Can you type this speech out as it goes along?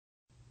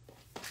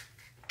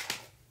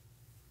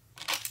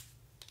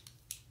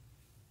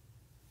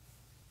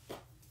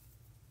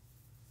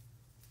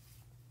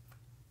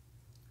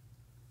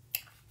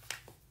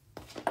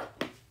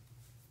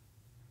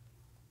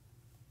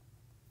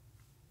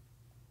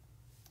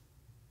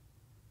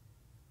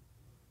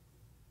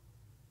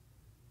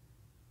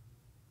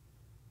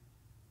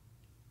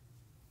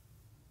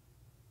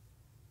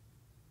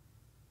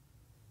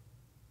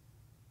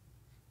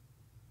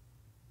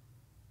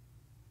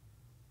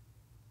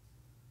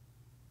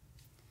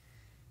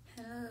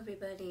Hello,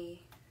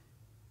 everybody.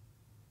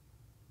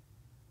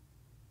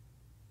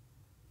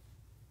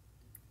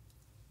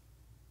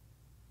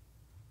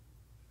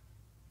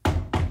 Did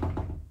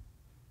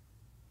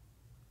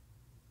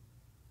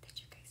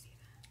you guys see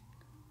that?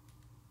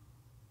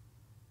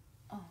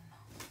 Oh, no.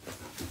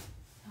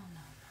 Oh,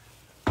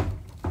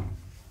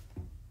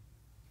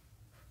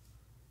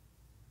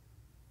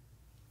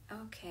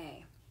 no.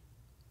 Okay.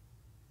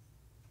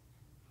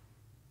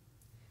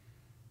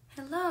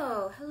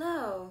 Hello,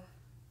 hello.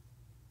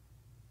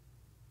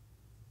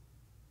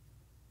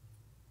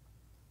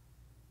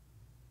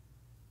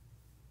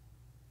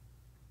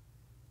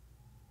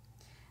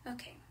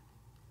 Okay.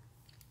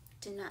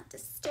 Do not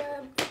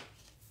disturb.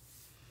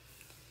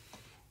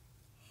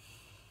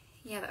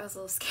 Yeah, that was a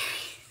little scary.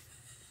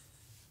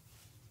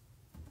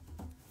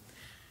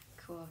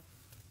 Cool.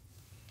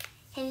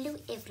 Hello,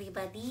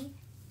 everybody.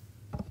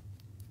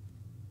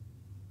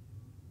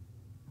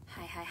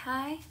 Hi, hi,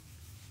 hi.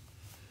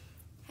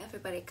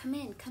 Everybody, come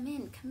in, come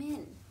in, come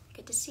in.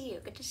 Good to see you,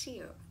 good to see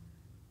you.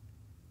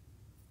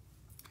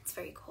 It's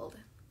very cold.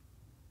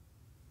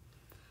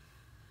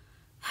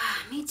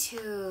 Me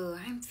too.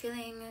 I'm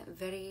feeling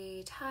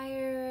very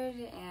tired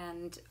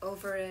and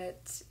over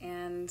it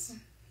and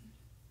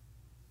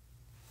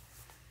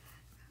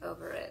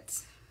over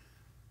it.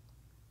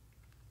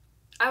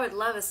 I would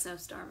love a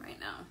snowstorm right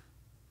now.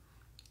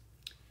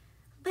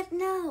 But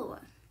no.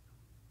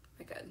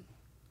 We're good.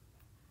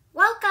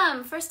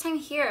 Welcome! First time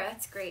here.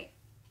 That's great.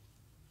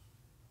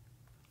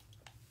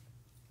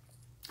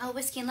 Oh,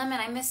 Whiskey and Lemon,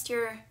 I missed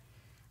your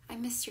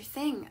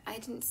thing. I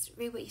didn't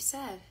read what you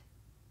said.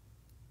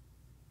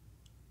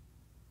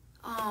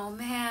 Oh,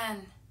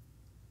 man.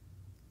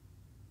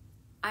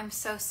 I'm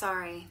so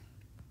sorry.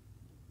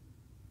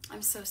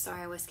 I'm so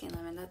sorry, Whiskey and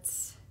Lemon.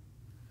 That's...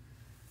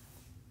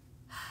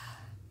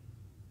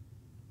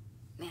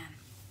 Man.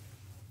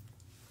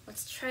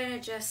 Let's try to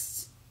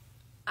just...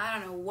 I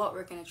don't know what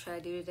we're going to try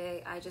to do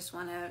today. I just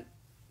want to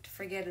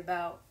forget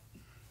about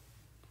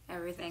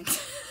everything.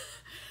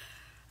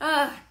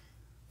 But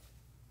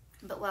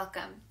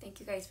welcome. Thank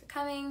you guys for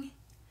coming.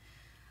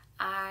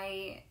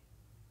 I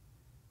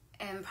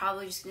am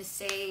probably just going to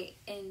stay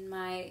in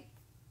my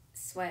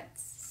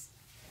sweats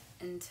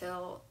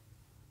until...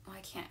 Well,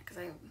 I can't because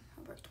I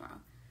work tomorrow.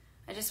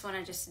 I just want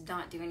to just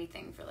not do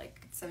anything for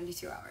like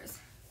 72 hours.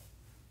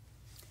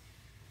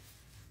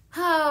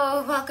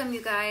 Oh, welcome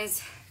you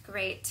guys.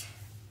 Great.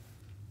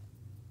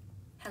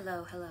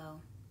 Hello, hello.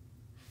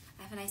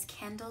 I have a nice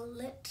candle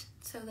lit,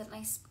 so that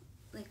nice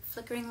like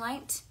flickering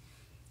light.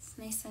 It's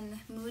nice and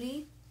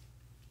moody.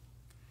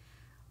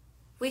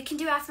 We can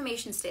do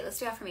affirmations today. Let's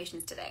do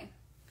affirmations today.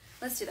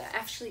 Let's do that.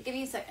 Actually, give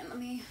me a second.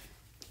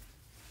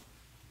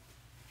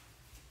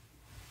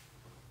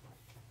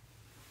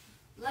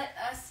 Let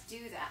us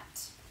do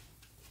that.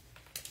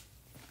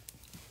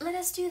 Let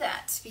us do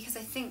that, because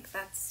I think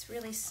that's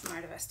really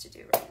smart of us to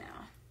do right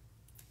now.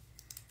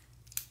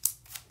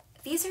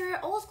 These are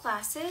old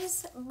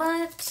glasses,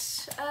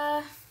 but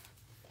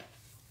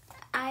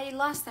I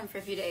lost them for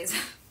a few days.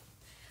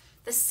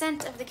 The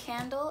scent of the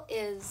candle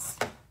is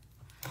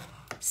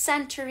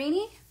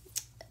Santorini.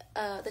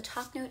 The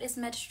top note is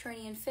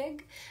Mediterranean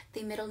fig.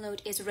 The middle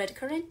note is red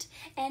currant,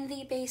 and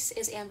the base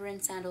is amber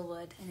and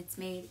sandalwood, and it's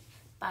made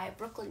by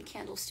Brooklyn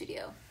Candle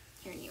Studio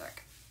here in New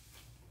York.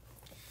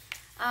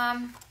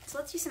 So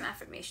let's do some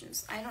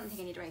affirmations. I don't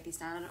think I need to write these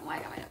down. I don't know why I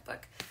got my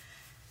notebook.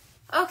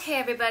 Okay,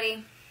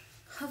 everybody.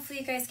 Hopefully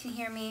you guys can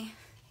hear me.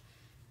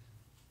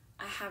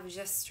 I have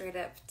just straight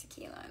up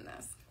tequila in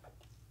this.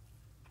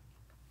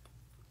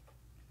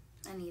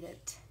 I need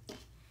it.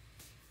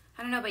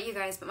 I don't know about you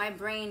guys, but my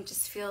brain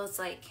just feels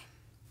like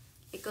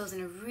it goes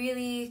in a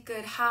really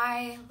good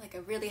high, like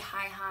a really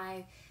high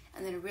high,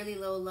 and then a really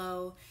low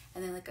low,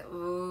 and then like a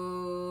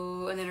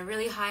ooh, and then a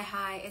really high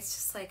high. It's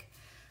just like,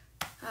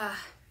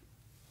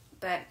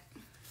 but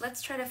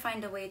let's try to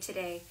find a way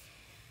today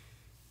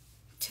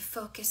to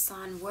focus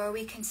on where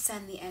we can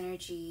send the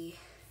energy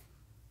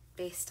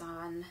based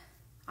on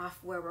off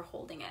where we're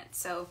holding it.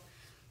 So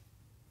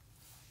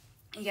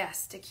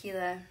yes,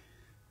 tequila.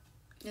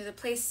 There's a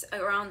place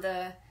around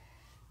the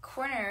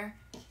corner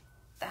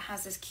that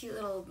has this cute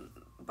little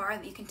bar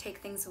that you can take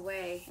things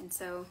away, and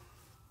so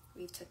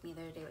we took me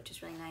the other day, which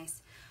is really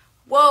nice.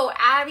 Whoa,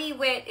 Abby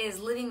Witt is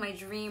living my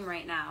dream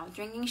right now,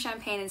 drinking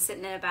champagne and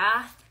sitting in a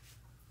bath.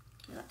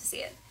 I'd love to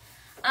see it.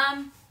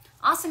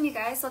 Awesome, you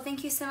guys. Well,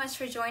 thank you so much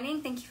for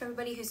joining. Thank you for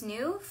everybody who's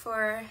new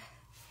for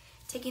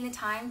taking the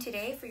time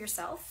today for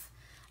yourself.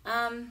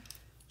 I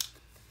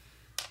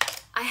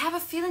have a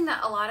feeling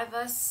that a lot of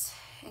us,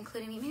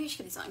 including me, maybe I should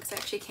get these on because I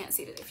actually can't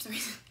see today for some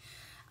reason.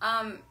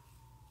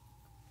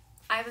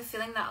 I have a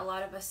feeling that a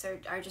lot of us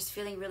are just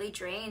feeling really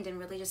drained and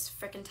really just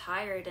freaking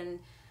tired, and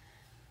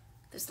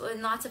there's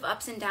been lots of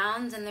ups and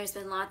downs, and there's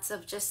been lots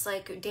of just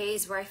like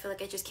days where I feel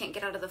like I just can't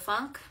get out of the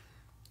funk,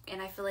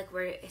 and I feel like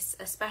we're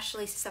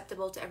especially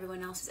susceptible to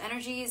everyone else's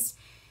energies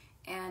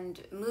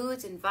and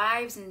moods and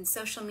vibes, and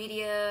social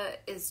media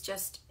is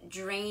just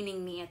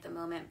draining me at the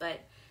moment, but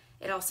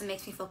it also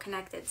makes me feel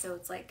connected. So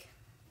it's like,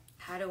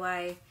 how do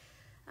I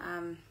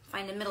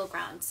find a middle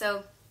ground.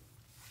 So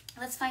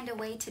let's find a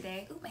way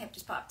today. Ooh, my hip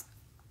just popped.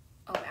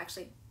 Oh,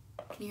 actually,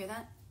 can you hear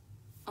that?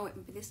 Oh, wait,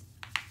 maybe this.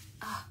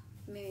 Ah,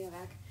 maybe go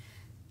back.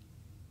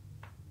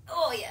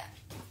 Oh, yeah.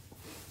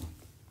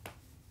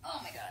 Oh,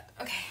 my God.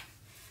 Okay.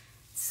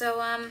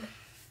 So,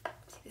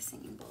 take this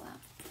singing bowl out.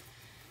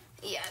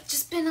 Yeah,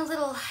 just been a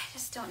little, I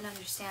just don't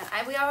understand.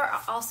 We are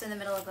also in the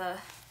middle of a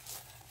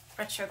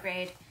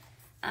retrograde.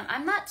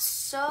 I'm not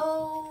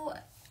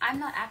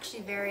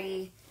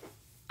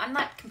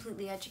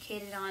completely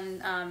educated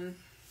on,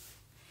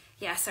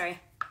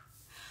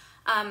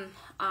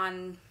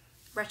 on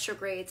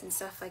retrogrades and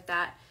stuff like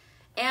that.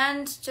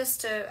 And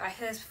just I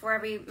say this before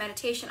every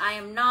meditation, I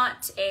am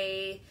not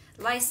a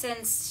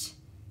licensed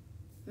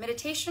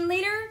meditation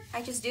leader.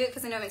 I just do it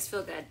because I know it makes me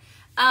feel good.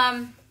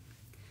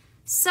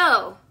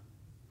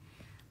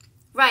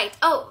 Right.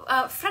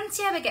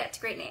 Francia Baguette,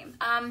 great name.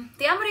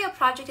 The Amarillo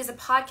Project is a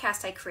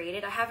podcast I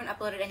created. I haven't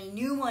uploaded any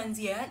new ones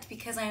yet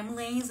because I am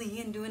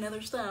lazy and doing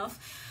other stuff.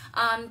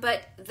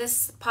 But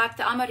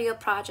the Amarillo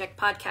Project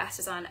podcast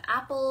is on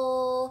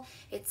Apple.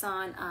 It's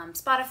on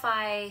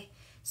Spotify,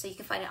 so you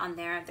can find it on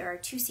there. There are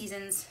 2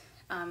 seasons,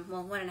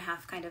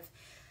 1.5 kind of.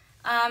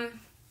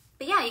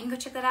 But yeah, you can go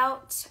check that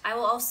out. I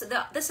will also,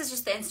 this is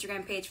just the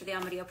Instagram page for the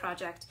Amarillo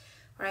Project,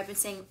 where I've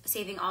been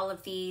saving all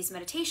of these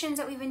meditations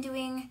that we've been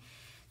doing,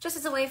 just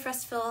as a way for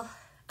us to feel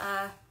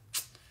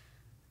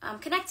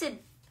connected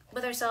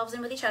with ourselves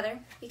and with each other,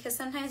 because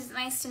sometimes it's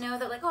nice to know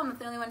that, like, oh, I'm not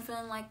the only one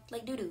feeling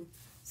like doo-doo,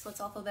 so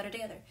let's all feel better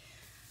together.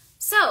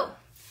 So,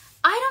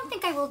 I don't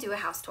think I will do a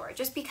house tour,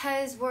 just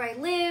because where I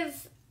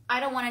live, I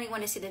don't want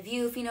anyone to see the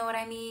view, if you know what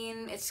I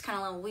mean. It's kind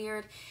of a little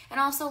weird, and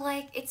also,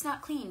 like, it's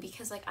not clean,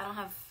 because, like, I don't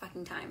have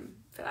fucking time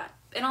for that,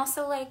 and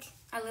also, like,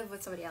 I live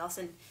with somebody else,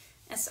 and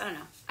it's, I don't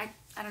know, I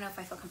don't know if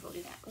I feel comfortable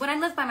doing that. When I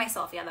lived by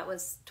myself, yeah, that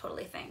was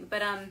totally a thing,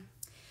 but,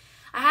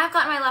 I have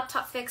gotten my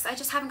laptop fixed. I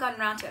just haven't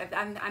gotten around to it.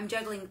 I'm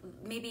juggling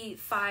maybe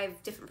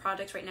 5 different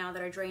projects right now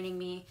that are draining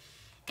me.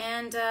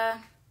 And I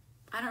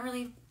don't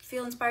really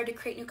feel inspired to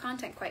create new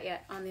content quite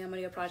yet on the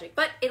Amarillo Project.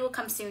 But it will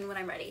come soon when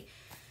I'm ready.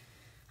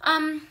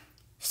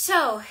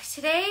 So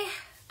today,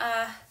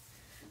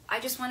 I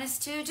just want us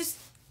to just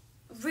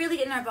really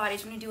get in our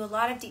bodies. We're going to do a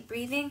lot of deep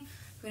breathing.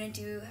 We're going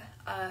to do,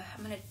 I'm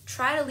going to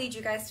try to lead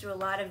you guys through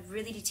a lot of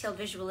really detailed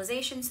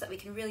visualizations so that we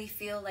can really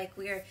feel like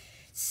we're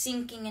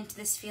sinking into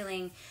this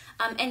feeling.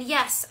 And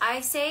yes, I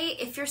say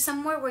if you're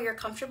somewhere where you're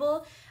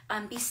comfortable,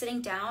 be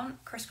sitting down,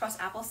 crisscross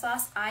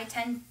applesauce. I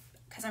tend,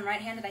 because I'm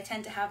right-handed, I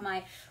tend to have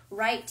my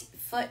right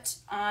foot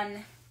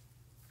on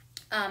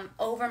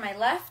over my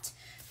left,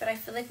 but I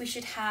feel like we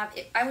should have,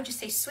 I would just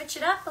say switch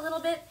it up a little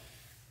bit.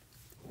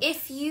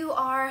 If you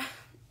are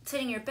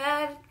sitting in your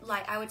bed,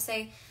 like I would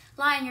say,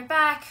 lie on your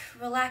back,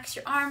 relax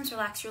your arms,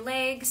 relax your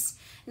legs.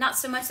 Not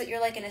so much that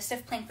you're like in a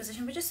stiff plank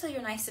position, but just so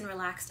you're nice and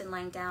relaxed and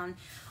lying down.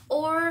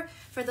 Or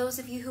for those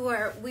of you who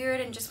are weird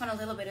and just want a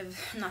little bit of,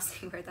 I'm not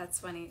saying weird, that's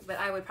funny, but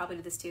I would probably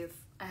do this too if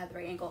I had the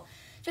right angle.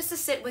 Just to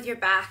sit with your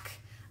back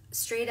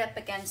straight up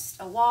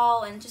against a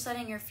wall and just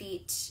letting your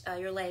feet,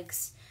 your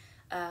legs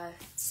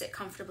sit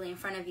comfortably in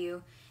front of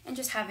you and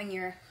just having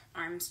your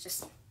arms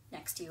just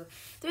next to you.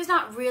 There's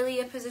not really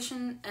a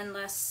position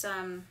unless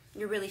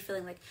you're really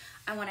feeling like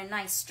I want a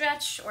nice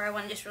stretch or I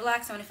want to just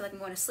relax, I want to feel like I'm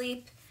going to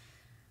sleep.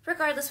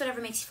 Regardless, whatever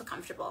makes you feel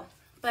comfortable.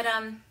 But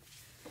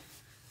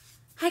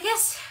I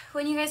guess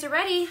when you guys are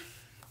ready,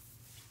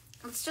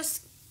 let's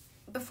just,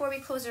 before we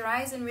close our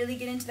eyes and really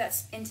get into that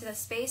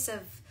space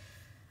of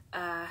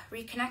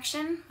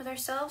reconnection with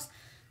ourselves,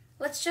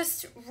 let's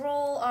just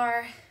roll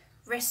our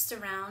wrists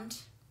around.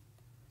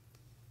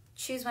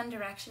 Choose one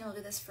direction. We'll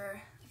do this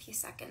for a few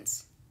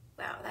seconds.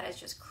 Wow, that is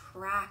just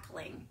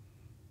crackling.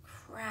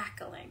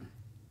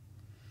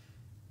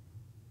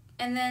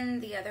 And then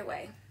the other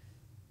way.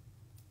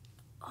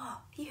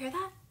 Oh, you hear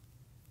that?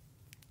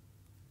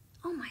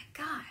 Oh my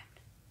God.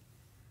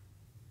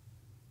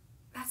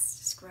 That's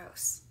just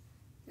gross.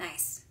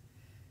 Nice.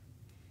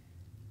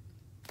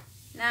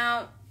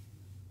 Now,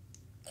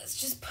 let's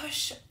just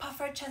puff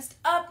our chest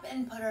up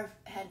and put our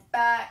head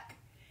back.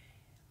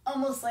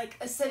 Almost like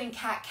a sitting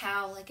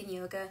cat-cow, like in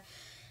yoga.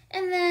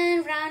 And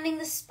then rounding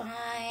the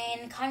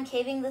spine,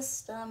 concaving the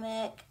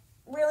stomach,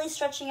 really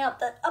stretching out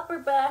that upper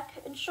back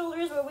and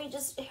shoulders where we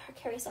just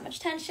carry so much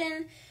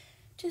tension.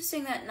 Just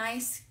doing that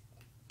nice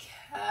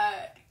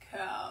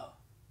cat-cow.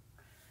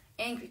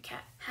 Angry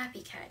cat,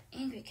 happy cat,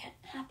 angry cat,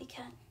 happy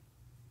cat.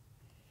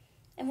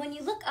 And when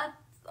you look up,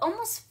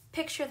 almost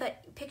picture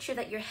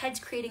that your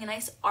head's creating a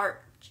nice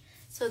arch,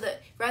 so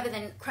that rather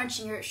than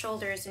crunching your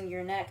shoulders and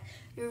your neck,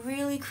 you're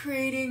really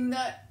creating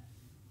that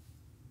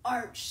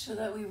arch so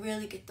that we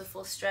really get the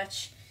full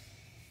stretch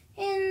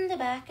in the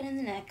back and in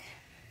the neck.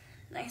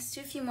 Nice, do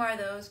a few more of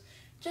those,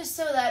 just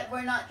so that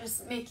we're not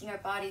just making our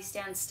body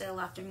stand still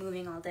after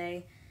moving all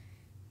day.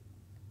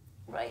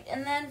 Right,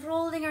 and then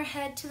rolling our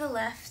head to the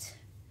left.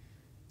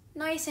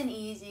 Nice and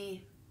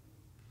easy.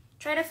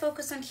 Try to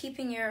focus on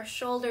keeping your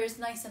shoulders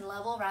nice and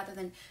level rather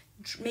than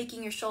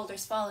making your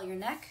shoulders follow your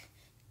neck.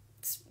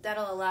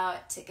 That'll allow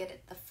it to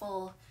get the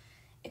full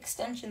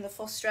extension, the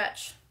full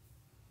stretch.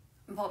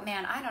 But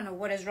man, I don't know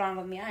what is wrong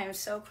with me. I am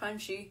so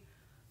crunchy.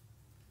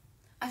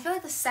 I feel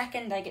like the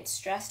second I get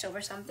stressed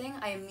over something,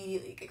 I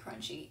immediately get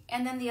crunchy.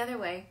 And then the other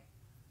way.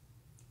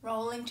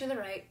 Rolling to the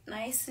right,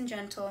 nice and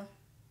gentle.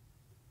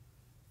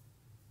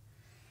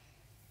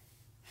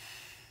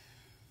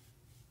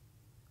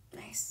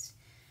 Nice.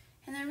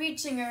 And then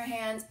reaching your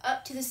hands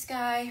up to the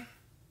sky.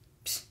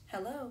 Psst,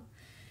 hello.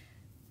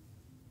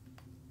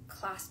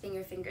 Clasping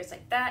your fingers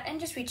like that and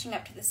just reaching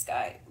up to the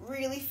sky.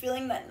 Really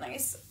feeling that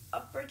nice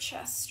upper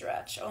chest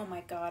stretch. Oh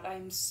my God,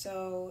 I'm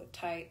so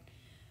tight.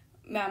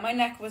 Man, my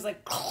neck was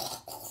like...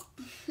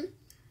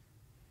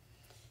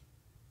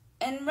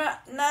 And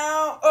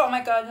now, oh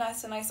my God,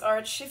 that's a nice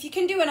arch. If you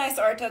can do a nice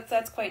arch,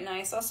 that's quite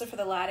nice. Also for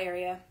the lat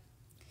area.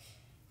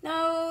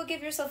 Now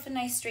give yourself a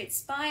nice straight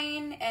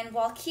spine. And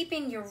while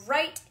keeping your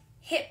right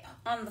hip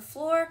on the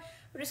floor,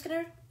 we're just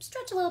going to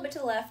stretch a little bit to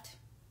the left.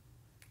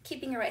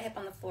 Keeping your right hip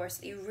on the floor so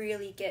that you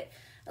really get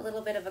a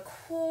little bit of a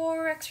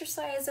core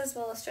exercise as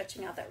well as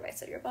stretching out that right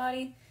side of your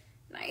body.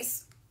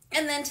 Nice.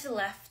 And then to the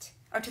left,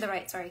 or to the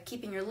right, sorry.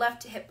 Keeping your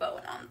left hip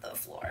bone on the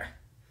floor.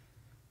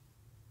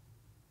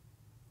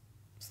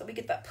 So we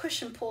get that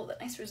push and pull, that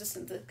nice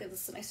resistance that gives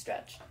us a nice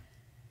stretch.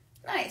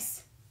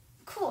 Nice.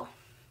 Cool.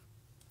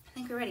 I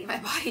think we're ready. My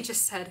body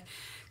just said,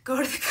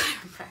 go to the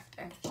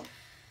chiropractor.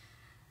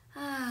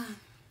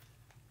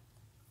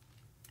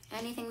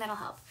 Anything that'll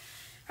help.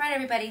 All right,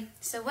 everybody.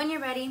 So when you're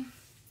ready,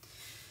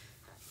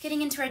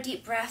 getting into our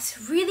deep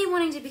breaths, really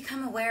wanting to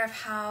become aware of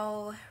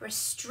how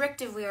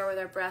restrictive we are with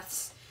our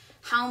breaths.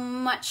 How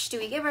much do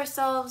we give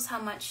ourselves? How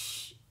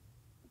much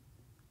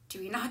do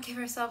we not give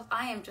ourselves?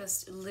 I am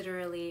just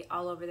literally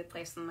all over the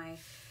place in my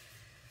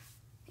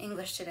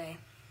English today.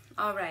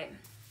 All right.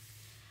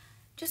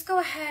 Just go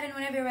ahead and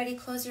whenever you're ready,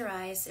 close your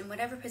eyes in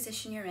whatever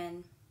position you're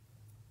in.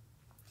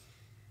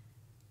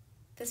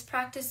 This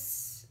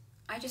practice,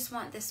 I just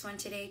want this one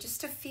today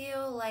just to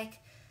feel like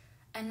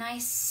a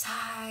nice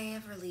sigh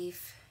of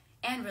relief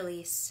and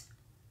release.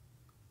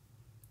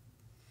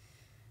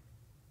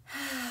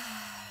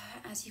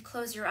 As you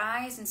close your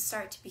eyes and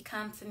start to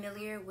become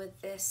familiar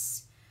with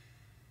this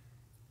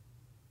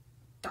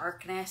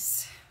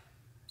darkness,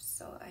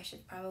 so I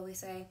should probably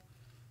say,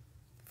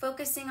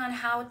 focusing on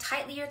how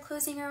tightly you're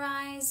closing your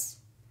eyes,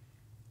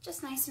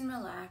 just nice and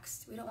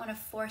relaxed. We don't want to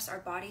force our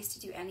bodies to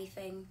do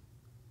anything.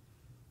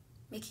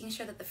 Making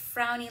sure that the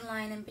frowny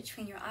line in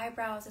between your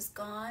eyebrows is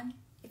gone.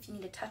 If you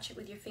need to touch it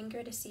with your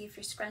finger to see if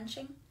you're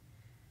scrunching.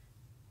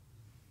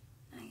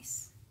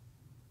 Nice.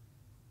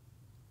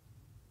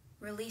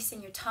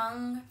 Releasing your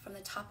tongue from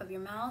the top of your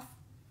mouth.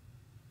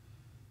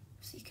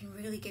 So you can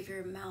really give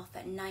your mouth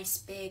that nice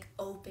big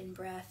open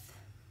breath.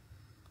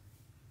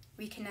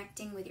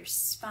 Reconnecting with your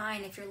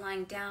spine. If you're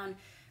lying down,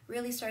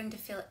 really starting to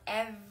feel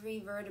every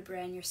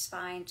vertebra in your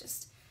spine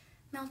just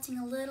melting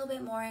a little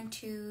bit more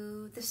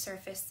into the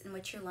surface in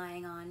which you're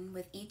lying on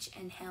with each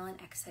inhale and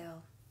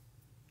exhale.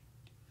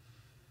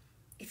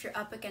 If you're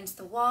up against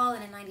the wall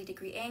in a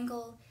 90-degree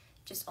angle,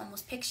 just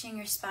almost picturing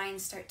your spine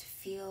start to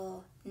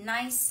feel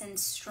nice and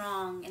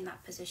strong in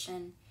that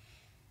position,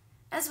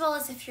 as well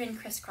as if you're in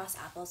crisscross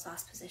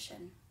applesauce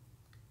position.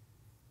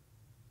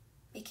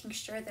 Making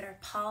sure that our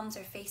palms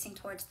are facing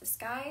towards the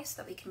sky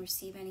so that we can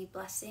receive any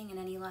blessing and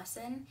any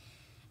lesson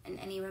and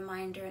any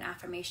reminder and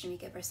affirmation we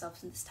give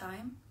ourselves in this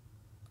time.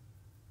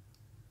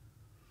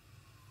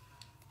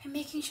 And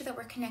making sure that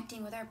we're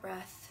connecting with our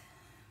breath.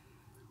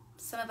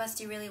 Some of us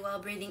do really well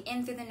breathing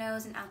in through the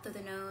nose and out through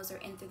the nose, or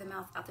in through the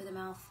mouth, out through the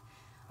mouth,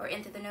 or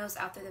in through the nose,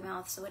 out through the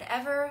mouth. So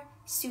whatever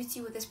suits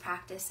you with this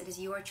practice, it is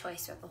your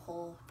choice throughout the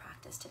whole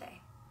practice today.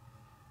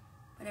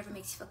 Whatever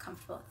makes you feel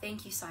comfortable.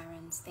 Thank you,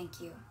 sirens.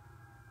 Thank you.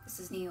 This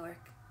is New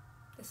York.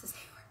 This is New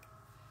York.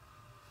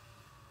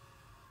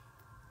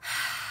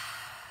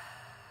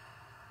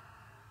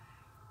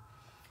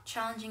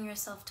 Challenging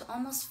yourself to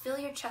almost fill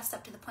your chest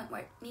up to the point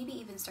where it maybe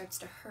even starts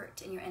to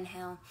hurt in your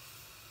inhale.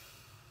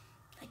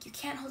 Like you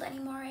can't hold any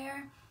more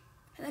air.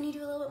 And then you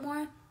do a little bit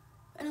more,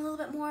 and a little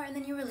bit more, and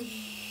then you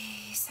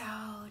release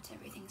out.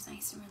 Everything's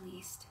nice and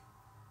released.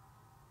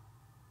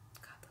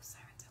 God, those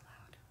sirens are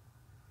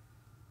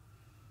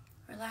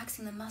loud.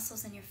 Relaxing the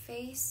muscles in your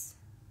face.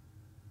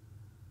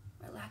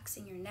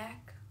 Relaxing your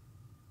neck.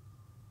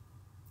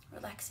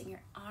 Relaxing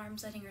your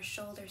arms, letting your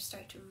shoulders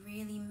start to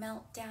really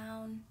melt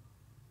down.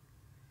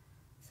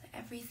 So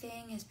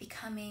everything is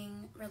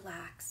becoming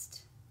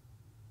relaxed.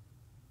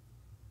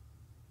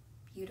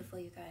 Beautiful,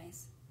 you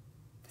guys.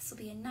 This will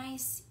be a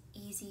nice,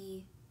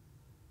 easy,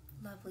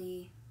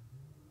 lovely,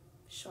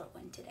 short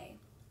one today.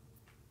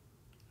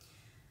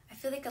 I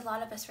feel like a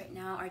lot of us right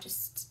now are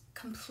just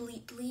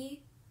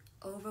completely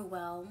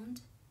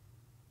overwhelmed,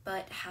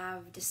 but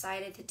have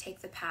decided to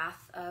take the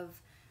path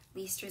of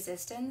least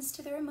resistance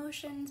to their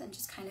emotions and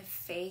just kind of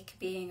fake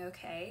being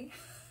okay.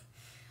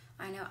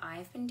 I know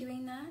I've been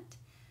doing that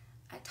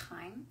at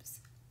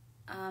times,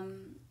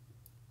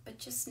 but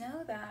just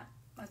know that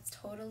that's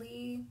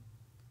totally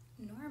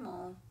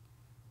normal.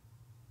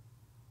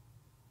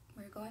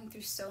 We're going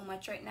through so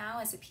much right now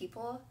as a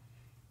people,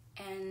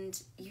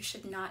 and you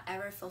should not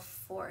ever feel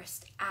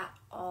forced at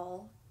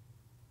all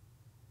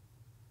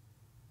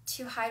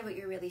to hide what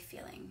you're really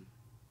feeling.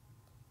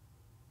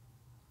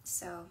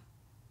 So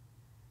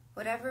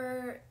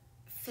whatever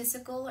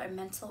physical or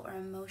mental or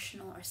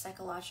emotional or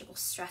psychological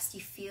stress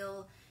you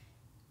feel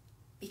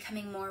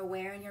becoming more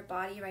aware in your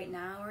body right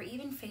now, or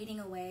even fading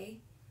away,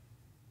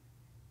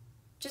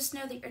 just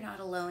know that you're not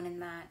alone in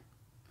that.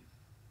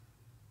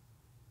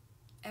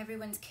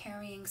 Everyone's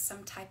carrying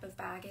some type of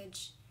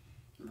baggage,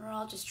 and we're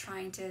all just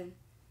trying to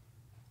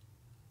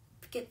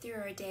get through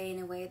our day in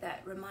a way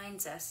that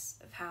reminds us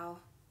of how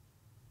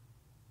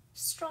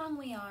strong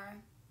we are,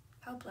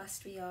 how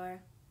blessed we are,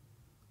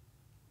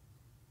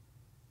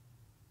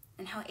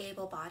 and how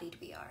able-bodied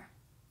we are.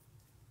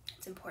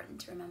 It's important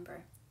to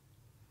remember.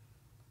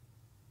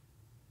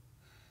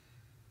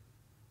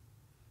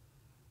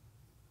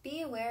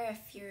 Be aware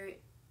if you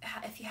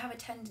have a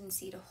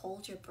tendency to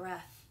hold your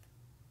breath.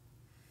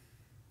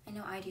 I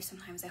know I do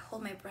sometimes. I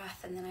hold my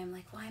breath and then I'm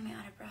like, why am I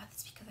out of breath?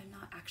 It's because I'm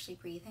not actually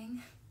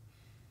breathing.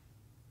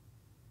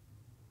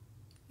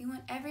 You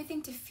want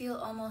everything to feel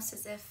almost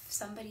as if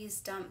somebody's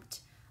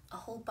dumped a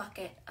whole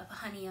bucket of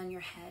honey on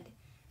your head,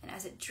 and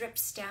as it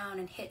drips down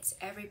and hits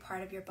every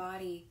part of your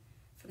body,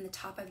 from the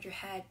top of your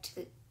head to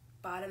the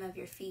bottom of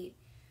your feet,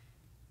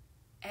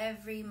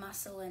 every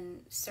muscle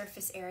and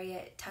surface area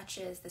it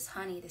touches, this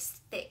honey,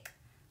 this thick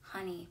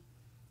honey,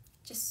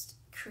 just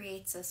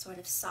creates a sort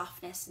of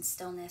softness and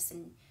stillness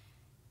and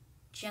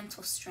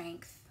gentle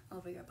strength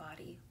over your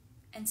body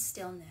and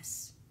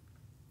stillness.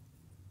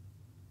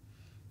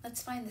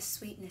 Let's find the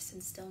sweetness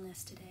and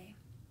stillness today.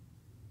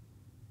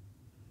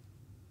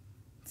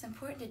 It's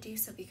important to do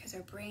so because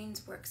our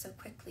brains work so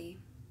quickly.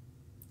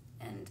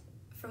 And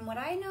from what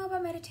I know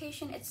about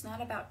meditation, it's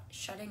not about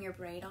shutting your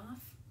brain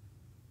off.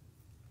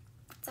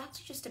 It's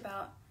actually just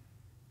about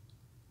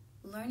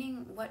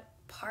learning what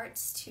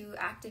parts to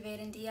activate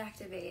and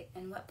deactivate,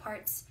 and what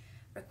parts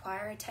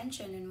require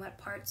attention, and what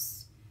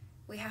parts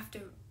we have to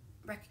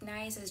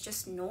recognize as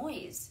just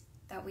noise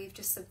that we've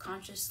just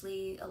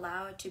subconsciously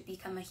allowed to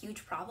become a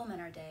huge problem in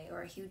our day,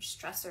 or a huge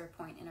stressor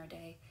point in our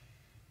day.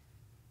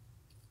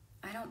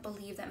 I don't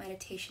believe that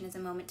meditation is a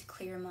moment to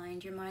clear your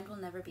mind. Your mind will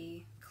never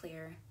be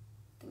clear.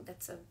 I think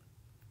that's a,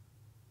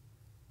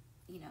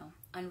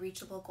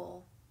 unreachable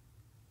goal.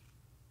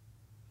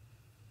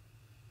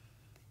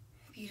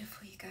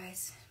 Beautiful, you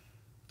guys.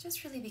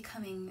 Just really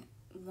becoming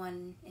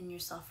one in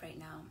yourself right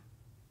now.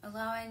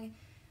 Allowing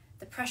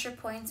the pressure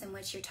points in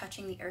which you're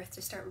touching the earth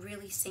to start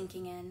really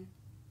sinking in.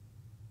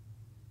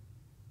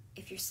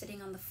 If you're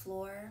sitting on the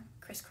floor,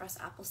 crisscross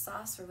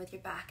applesauce, or with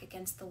your back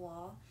against the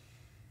wall,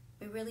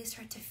 we really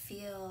start to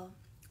feel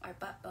our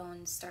butt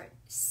bones start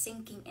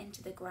sinking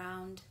into the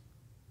ground.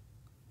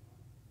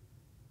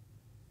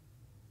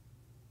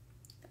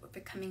 That we're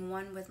becoming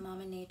one with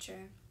Mama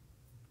Nature,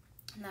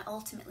 and that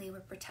ultimately we're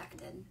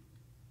protected.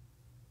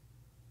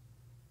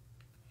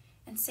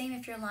 And same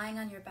if you're lying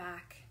on your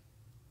back,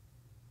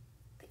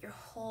 that your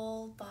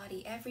whole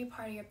body, every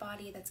part of your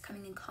body that's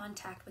coming in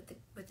contact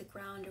with the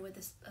ground or with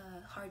this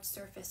hard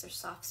surface or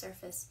soft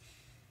surface,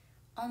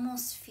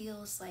 almost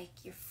feels like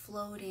you're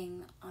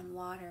floating on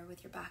water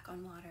with your back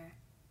on water.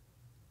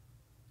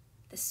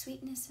 The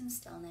sweetness and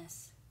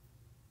stillness.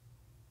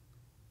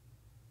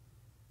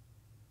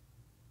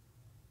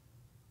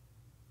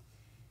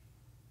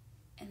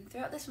 And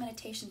throughout this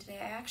meditation today,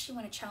 I actually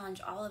want to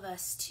challenge all of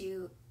us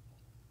to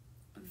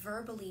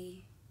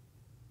verbally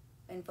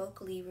and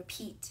vocally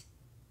repeat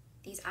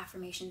these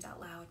affirmations out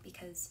loud,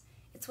 because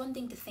it's one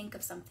thing to think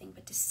of something,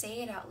 but to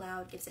say it out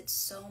loud gives it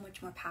so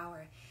much more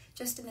power.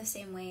 Just in the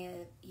same way,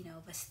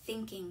 of us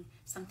thinking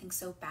something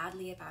so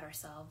badly about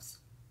ourselves.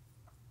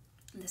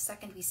 And the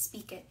second we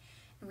speak it,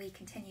 and we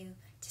continue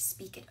to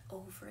speak it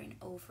over and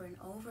over and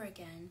over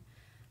again,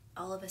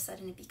 all of a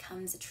sudden it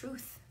becomes a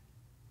truth.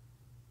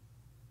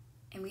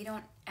 And we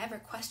don't ever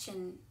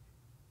question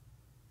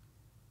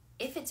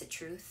if it's a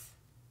truth.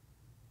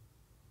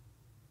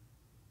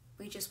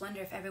 We just wonder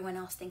if everyone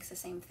else thinks the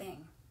same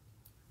thing.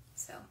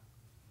 So,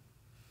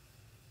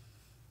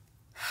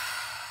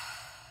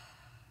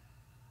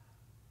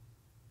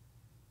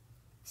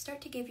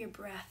 start to give your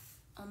breath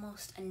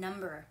almost a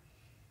number,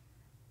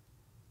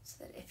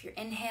 so that if your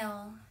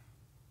inhale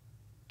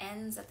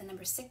ends at the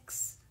number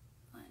 6,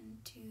 1,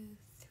 2,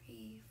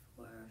 3,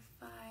 4,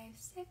 5,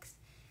 6,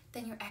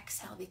 then your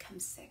exhale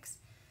becomes 6.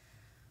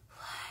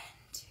 1,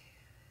 2, 3,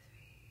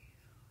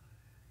 4,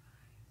 5,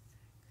 6.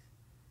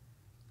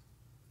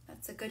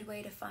 That's a good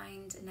way to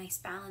find a nice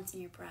balance in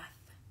your breath.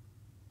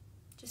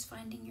 Just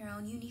finding your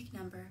own unique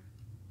number.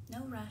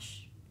 No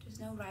rush. There's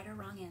no right or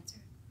wrong answer.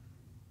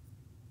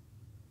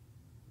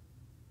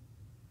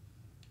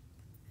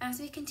 As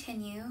we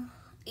continue,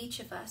 each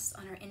of us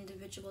on our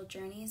individual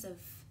journeys of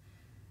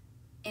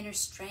inner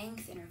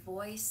strength, inner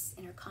voice,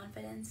 inner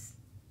confidence,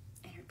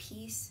 inner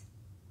peace,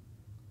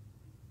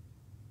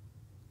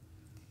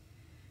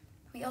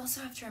 we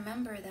also have to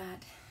remember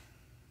that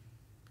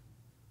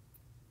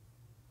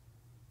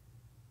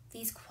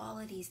these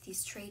qualities,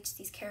 these traits,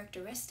 these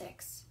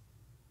characteristics,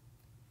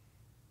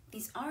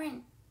 these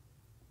aren't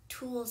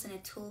tools in a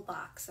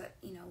toolbox that,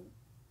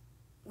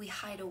 we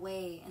hide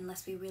away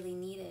unless we really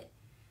need it.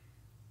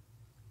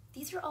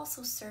 these are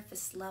also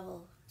surface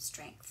level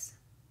strengths.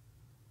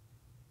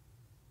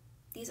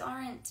 These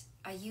aren't,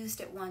 I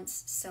used it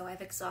once, so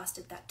I've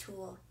exhausted that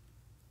tool.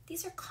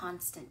 These are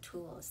constant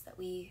tools that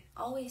we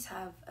always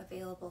have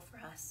available for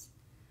us.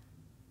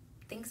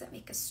 Things that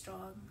make us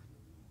strong.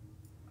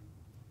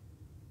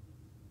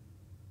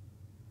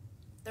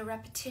 The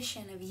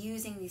repetition of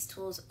using these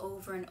tools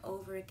over and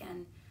over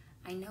again,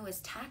 I know is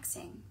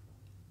taxing,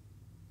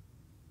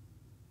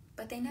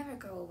 but they never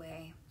go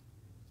away.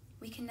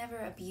 We can never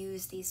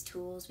abuse these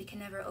tools. We can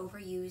never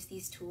overuse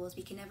these tools.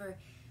 We can never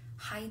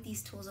hide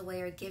these tools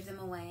away or give them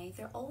away.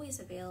 They're always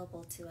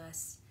available to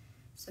us.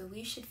 So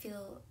we should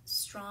feel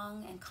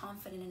strong and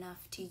confident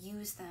enough to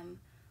use them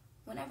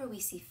whenever we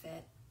see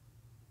fit.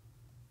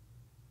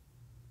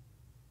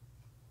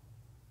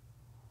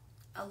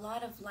 A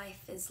lot of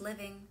life is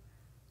living,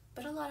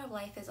 but a lot of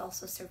life is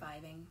also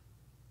surviving.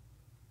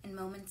 In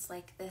moments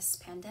like this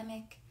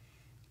pandemic,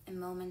 in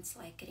moments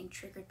like getting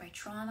triggered by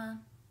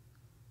trauma,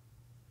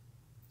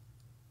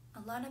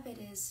 a lot of it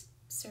is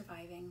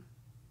surviving.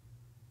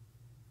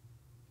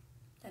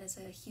 That is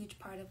a huge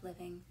part of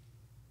living.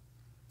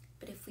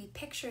 But if we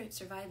picture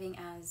surviving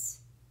as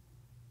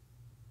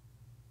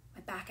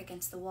my back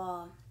against the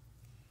wall,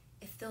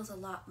 it feels a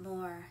lot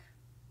more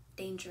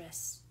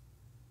dangerous.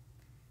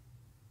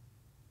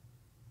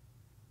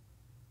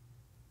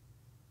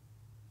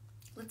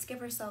 Let's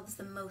give ourselves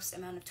the most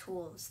amount of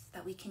tools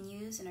that we can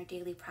use in our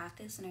daily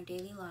practice, in our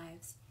daily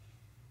lives.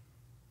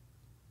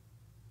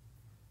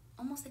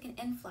 Almost like an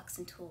influx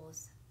in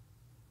tools.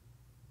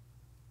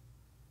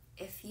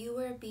 If you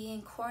were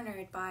being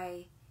cornered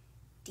by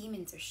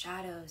demons or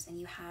shadows and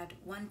you had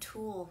one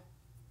tool,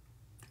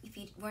 if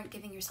you weren't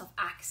giving yourself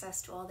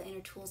access to all the inner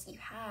tools that you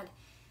had,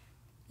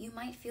 you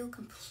might feel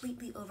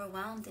completely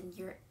overwhelmed and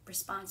your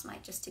response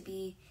might just to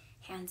be,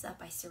 hands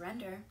up, I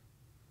surrender.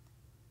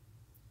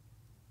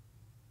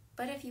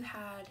 But if you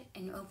had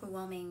an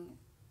overwhelming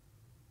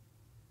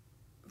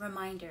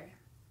reminder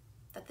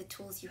that the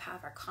tools you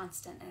have are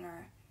constant and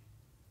are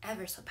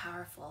ever so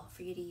powerful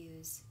for you to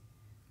use,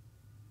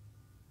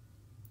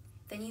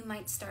 then you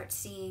might start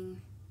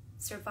seeing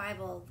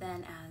survival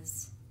then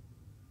as,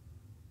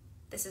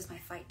 this is my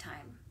fight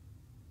time.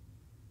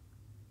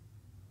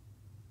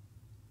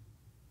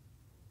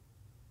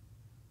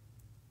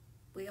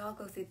 We all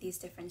go through these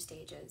different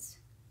stages.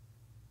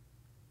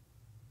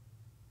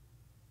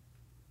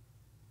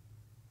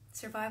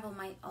 Survival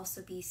might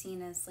also be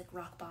seen as like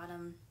rock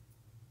bottom.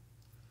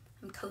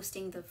 I'm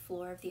coasting the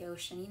floor of the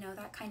ocean,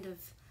 that kind of,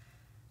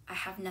 I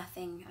have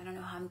nothing, I don't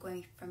know how I'm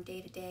going from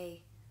day to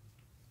day.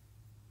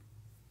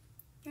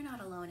 You're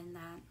not alone in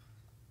that.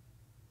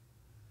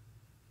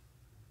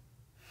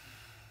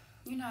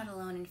 You're not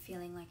alone in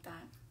feeling like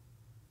that.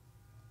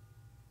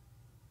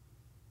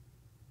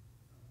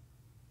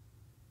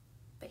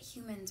 But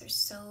humans are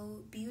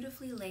so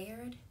beautifully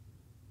layered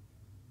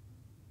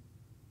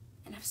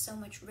and have so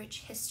much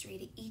rich history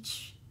to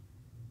each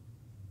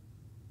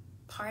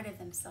part of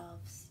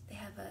themselves.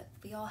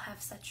 We all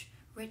have such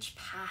rich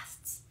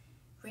pasts,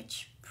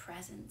 rich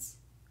presents,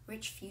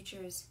 rich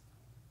futures.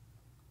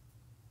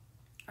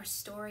 Our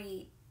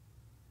story,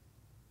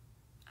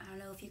 I don't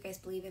know if you guys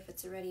believe if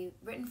it's already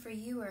written for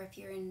you or if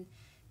you're in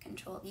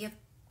control, you have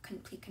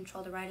complete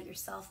control to write it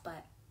yourself,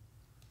 but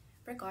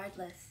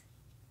regardless,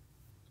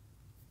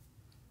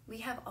 we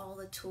have all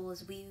the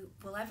tools we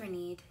will ever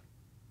need.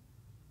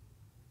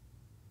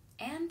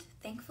 And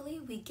thankfully,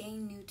 we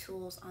gain new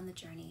tools on the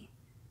journey.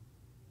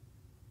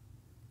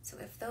 So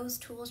if those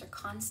tools are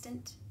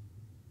constant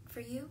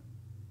for you,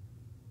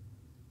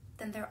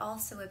 then they're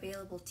also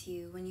available to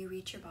you when you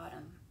reach your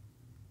bottom.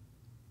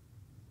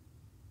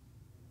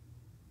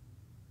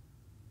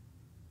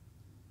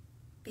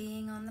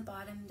 Being on the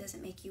bottom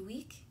doesn't make you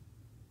weak.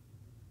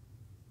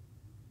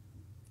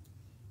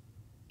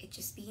 It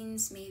just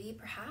means maybe,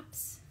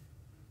 perhaps,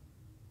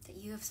 that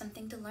you have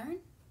something to learn,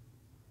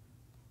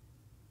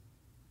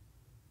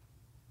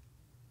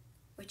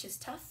 which is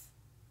tough.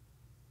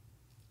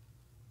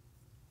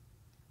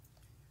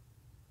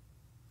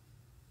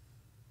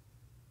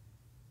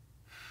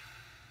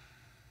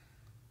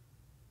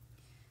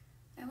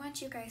 I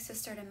want you guys to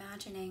start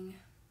imagining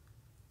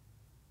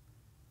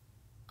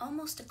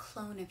almost a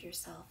clone of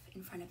yourself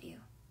in front of you.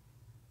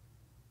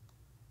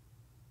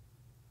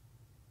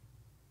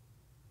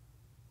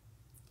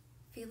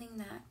 Feeling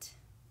that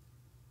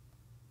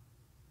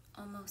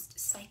almost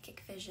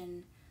psychic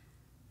vision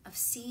of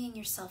seeing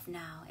yourself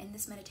now in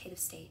this meditative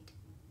state,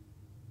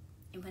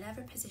 in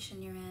whatever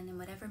position you're in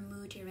whatever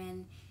mood you're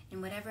in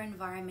whatever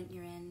environment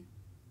you're in,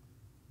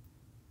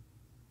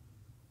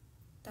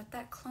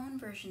 that clone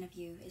version of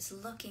you is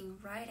looking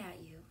right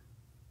at you.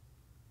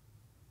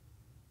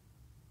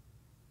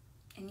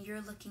 And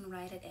you're looking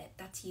right at it.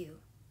 That's you.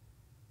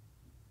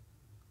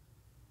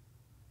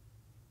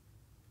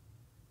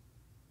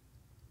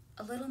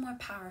 A little more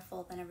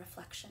powerful than a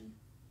reflection.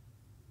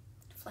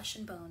 Flesh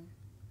and bone.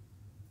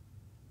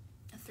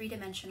 A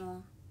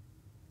three-dimensional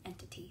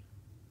entity.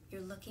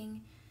 You're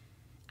looking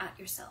at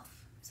yourself,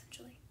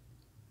 essentially.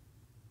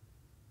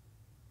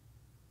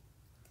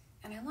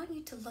 And And I want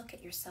you to look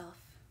at yourself,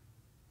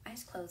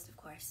 eyes closed, of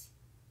course,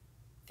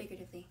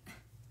 figuratively.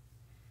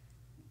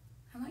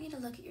 I want you to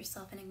look at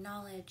yourself and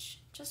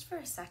acknowledge, just for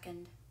a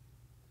second,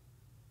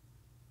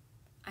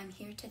 I'm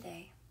here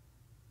today.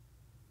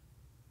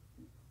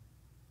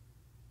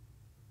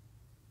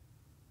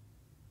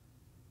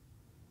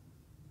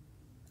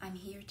 I'm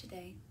here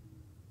today.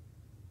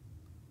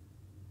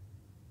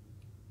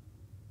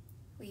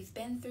 We've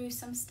been through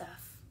some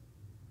stuff.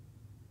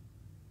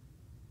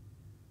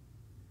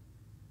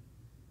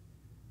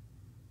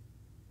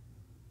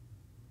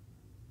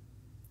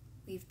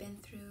 We've been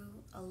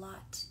through a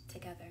lot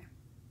together.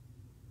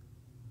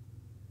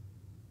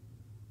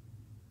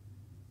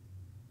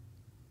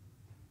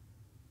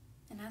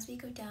 And as we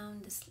go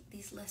down this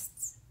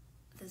list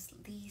of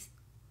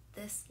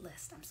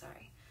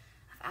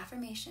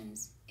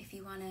affirmations, if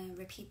you want to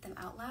repeat them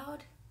out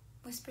loud,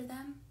 whisper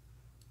them,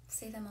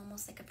 say them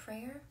almost like a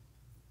prayer,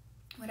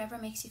 whatever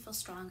makes you feel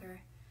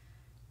stronger.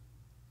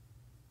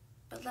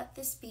 But let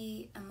this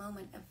be a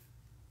moment of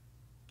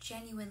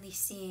genuinely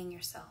seeing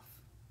yourself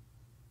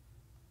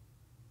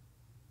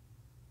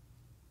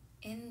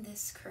in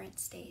this current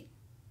state.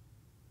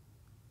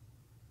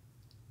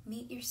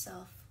 Meet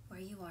yourself where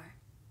you are.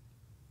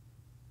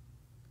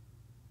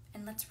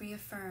 And let's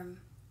reaffirm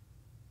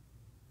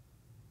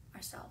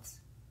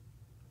ourselves.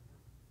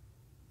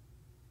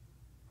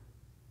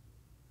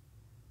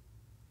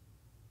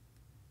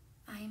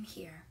 I am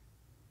here.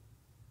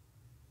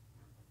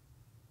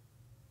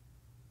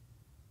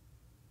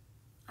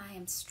 I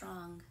am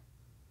strong.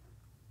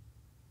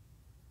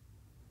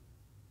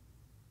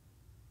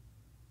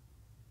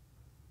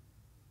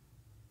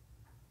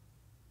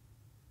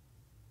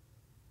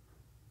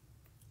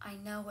 I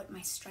know what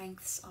my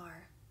strengths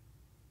are.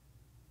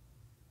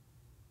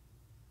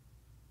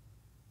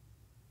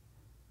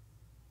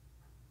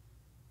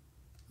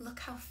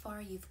 Look how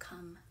far you've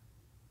come.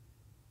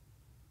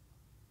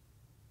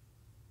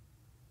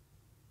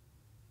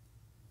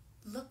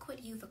 Look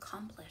what you've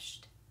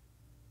accomplished.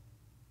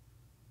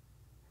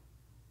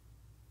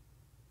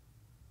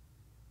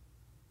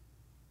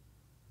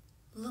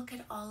 Look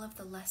at all of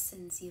the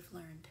lessons you've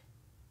learned.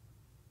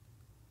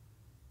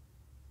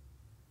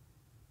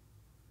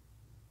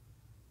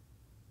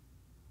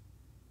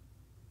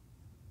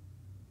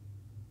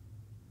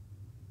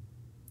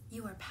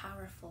 You are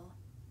powerful.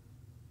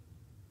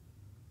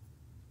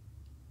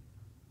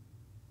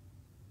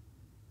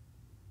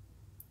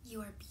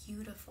 You are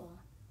beautiful.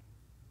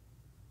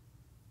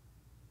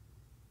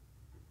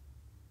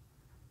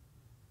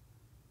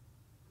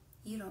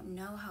 You don't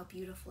know how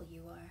beautiful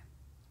you are,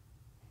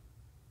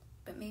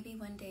 but maybe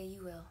one day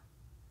you will.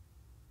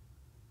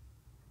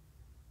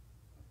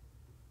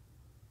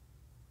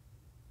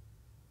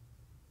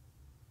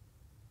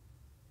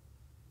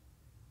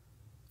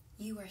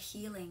 You are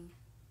healing.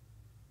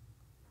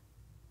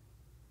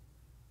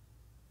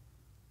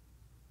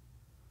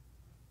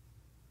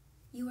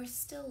 You are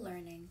still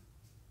learning.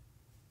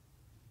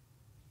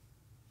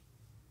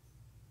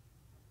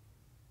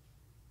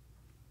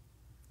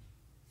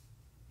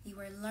 You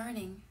are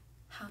learning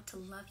how to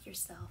love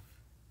yourself.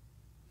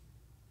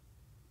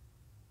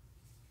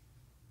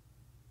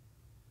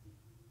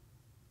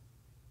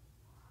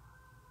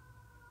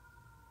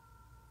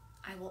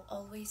 I will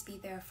always be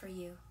there for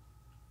you.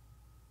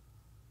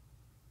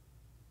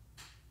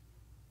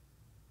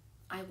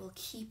 I will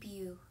keep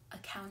you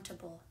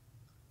accountable.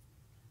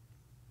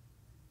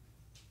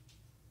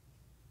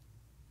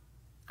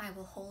 I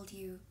will hold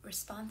you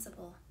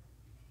responsible.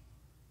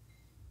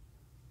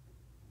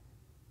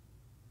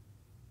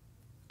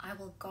 I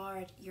will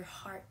guard your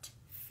heart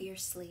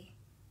fiercely.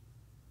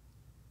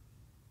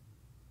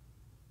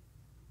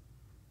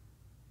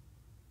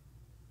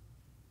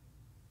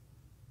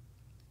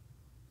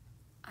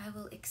 I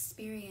will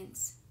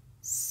experience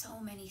so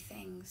many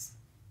things.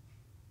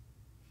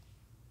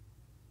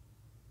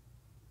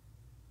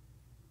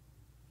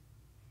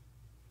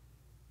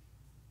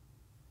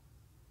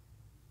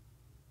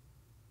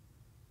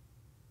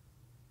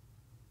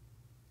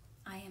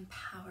 I am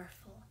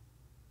powerful.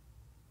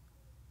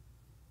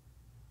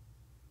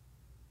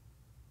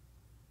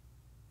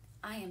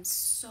 I am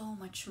so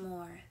much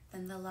more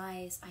than the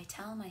lies I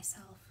tell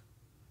myself.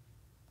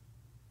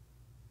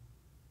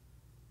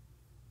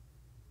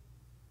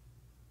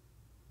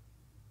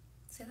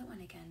 Say that one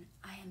again.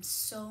 I am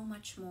so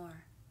much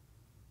more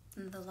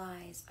than the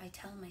lies I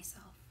tell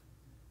myself.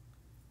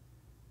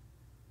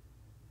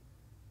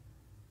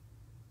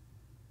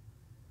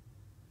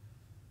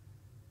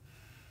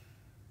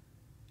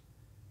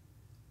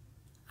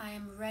 I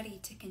am ready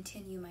to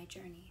continue my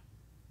journey.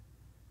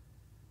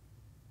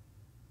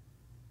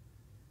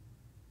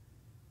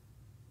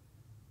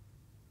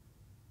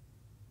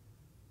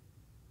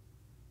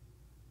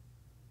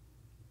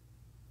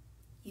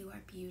 You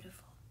are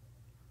beautiful.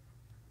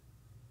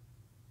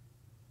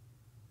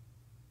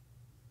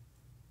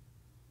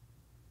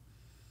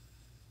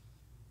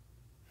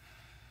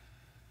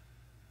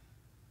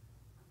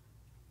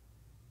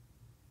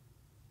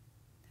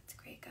 That's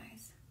great,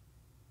 guys.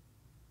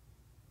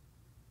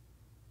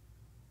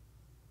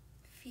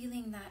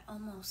 feeling that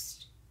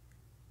almost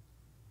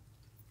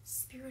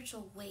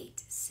spiritual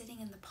weight sitting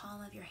in the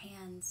palm of your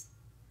hands,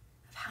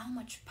 of how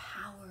much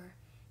power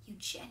you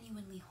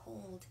genuinely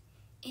hold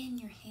in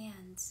your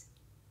hands.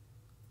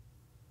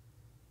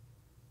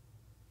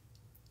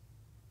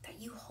 That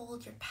you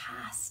hold your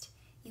past,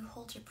 you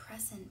hold your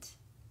present,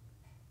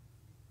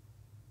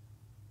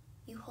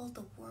 you hold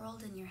the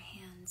world in your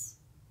hands.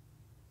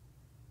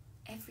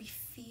 Every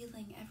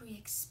feeling, every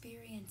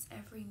experience,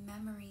 every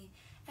memory,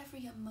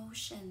 every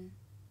emotion,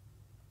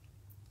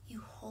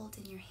 you hold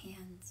in your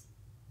hands.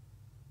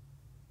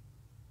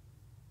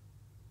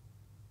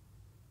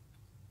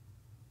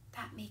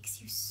 That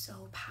makes you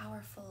so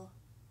powerful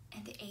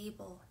and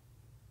able.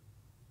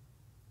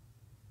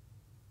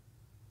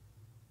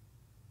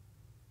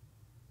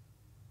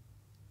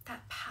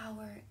 That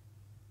power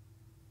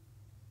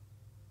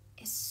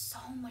is so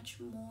much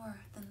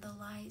more than the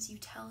lies you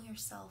tell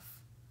yourself,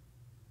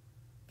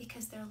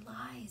 because they're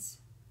lies.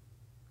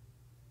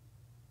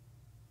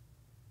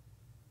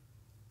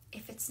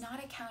 If it's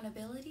not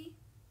accountability,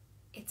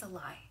 it's a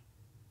lie.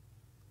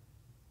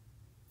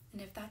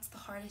 And if that's the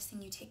hardest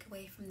thing you take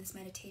away from this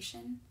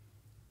meditation,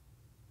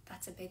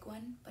 that's a big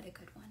one, but a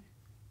good one.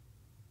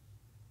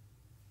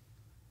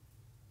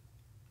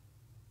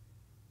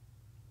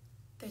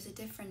 There's a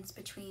difference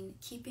between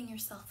keeping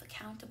yourself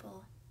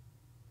accountable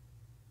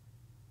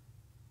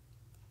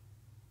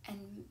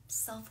and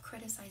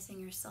self-criticizing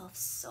yourself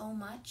so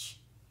much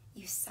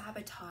you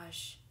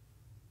sabotage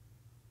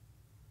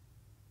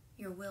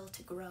your will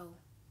to grow.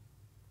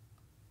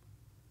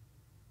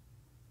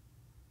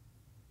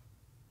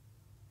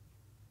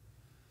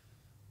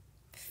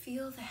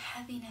 Feel the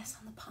heaviness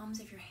on the palms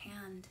of your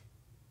hand.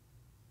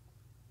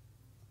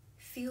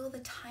 Feel the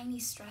tiny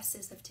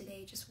stresses of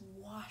today just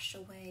wash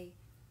away.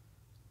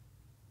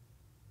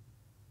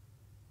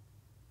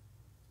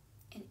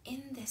 And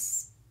in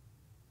this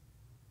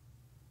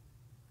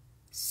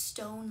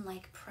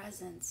stone-like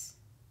presence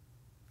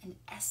and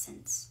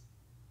essence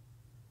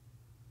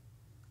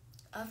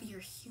of your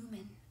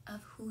human,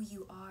 of who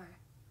you are,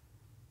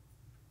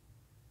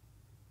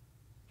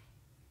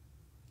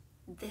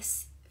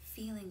 this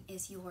feeling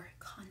is your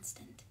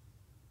constant.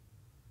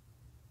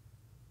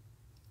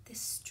 This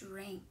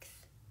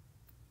strength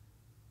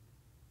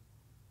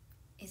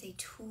is a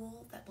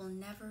tool that will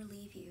never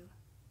leave you.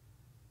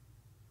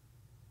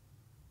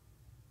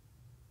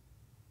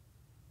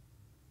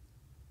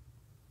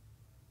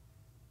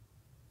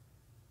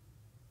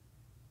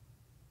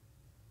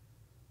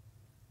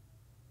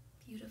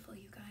 Beautiful,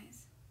 you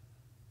guys.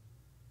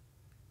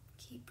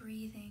 Keep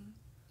breathing,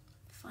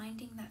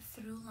 finding that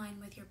through line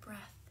with your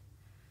breath,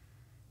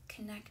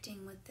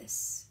 connecting with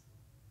this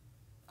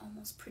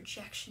almost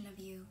projection of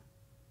you,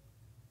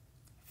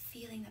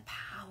 feeling the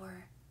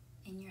power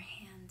in your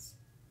hands.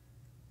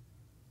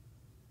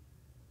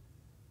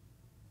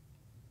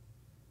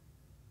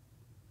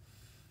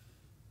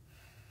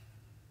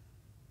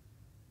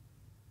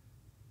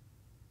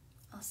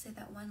 I'll say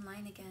that one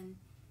line again.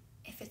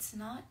 If it's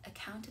not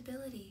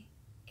accountability,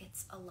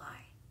 it's a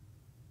lie.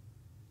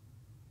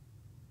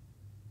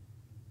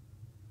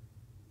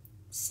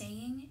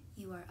 Saying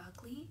you are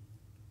ugly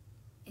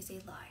is a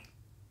lie.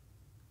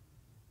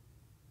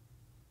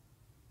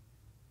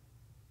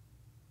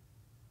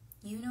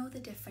 You know the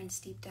difference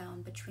deep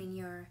down between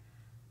your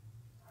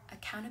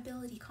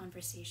accountability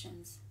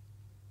conversations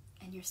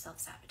and your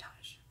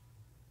self-sabotage.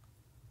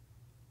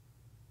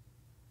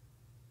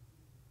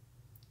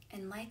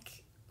 And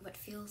like what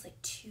feels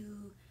like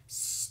two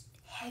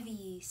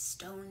heavy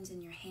stones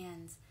in your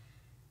hands,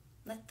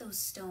 let those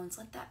stones,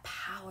 let that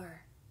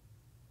power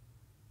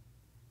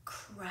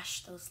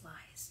crush those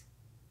lies.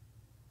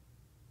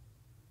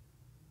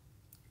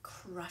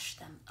 Crush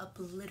them,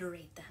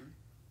 obliterate them,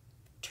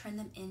 turn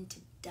them into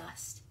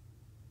dust.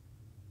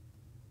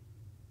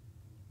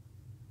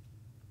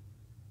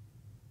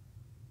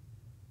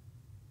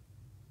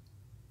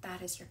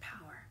 That is your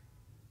power.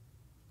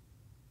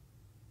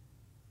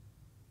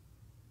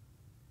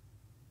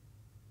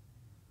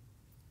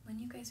 When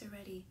you guys are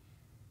ready,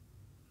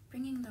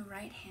 bringing the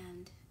right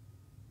hand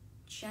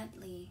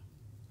gently,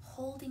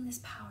 holding this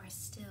power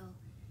still,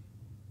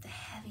 the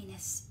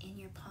heaviness in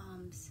your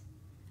palms,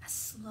 as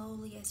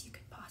slowly as you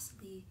could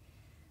possibly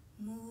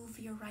move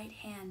your right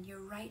hand,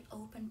 your right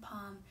open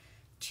palm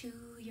to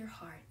your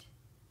heart.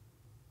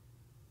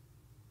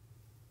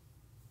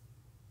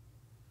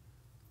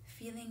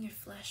 Feeling your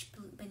flesh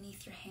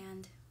beneath your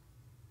hand.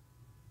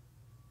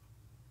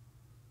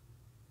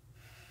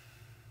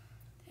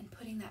 And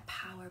putting that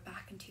power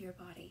back into your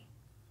body.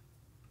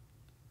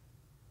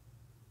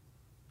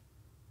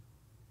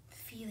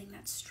 Feeling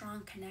that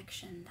strong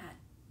connection, that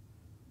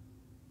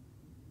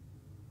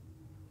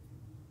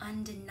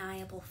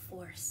undeniable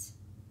force.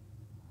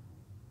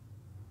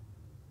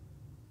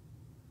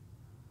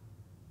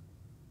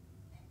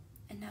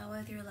 And now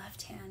with your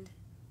left hand,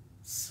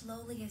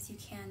 slowly as you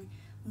can,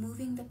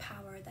 moving the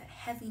power, that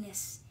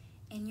heaviness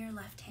in your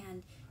left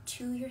hand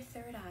to your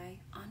third eye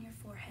on your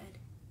forehead,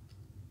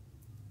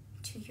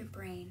 to your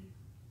brain,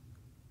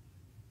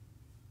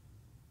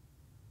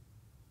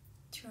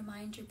 to to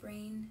remind your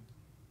brain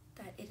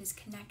that it is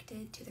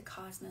connected to the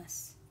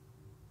cosmos.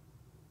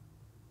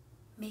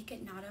 Make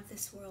it not of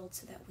this world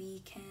so that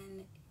we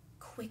can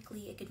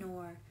quickly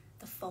ignore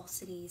the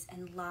falsities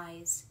and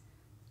lies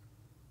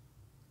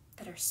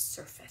that are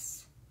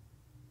surface.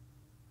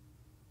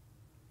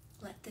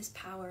 Let this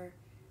power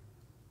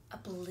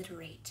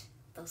obliterate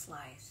those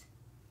lies,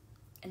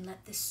 and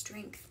let this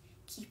strength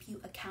keep you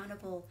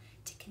accountable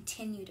to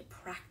continue to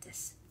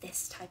practice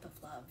this type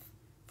of love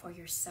for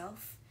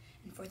yourself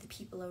and for the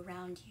people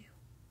around you.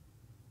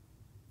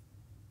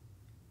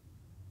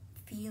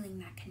 Feeling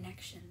that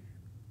connection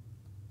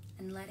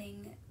and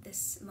letting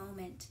this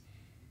moment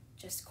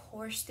just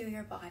course through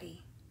your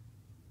body.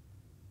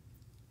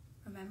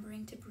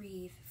 Remembering to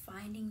breathe,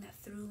 finding that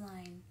through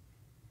line.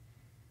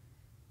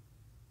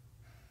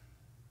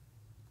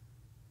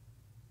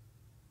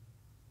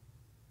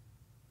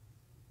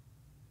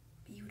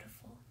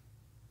 Beautiful.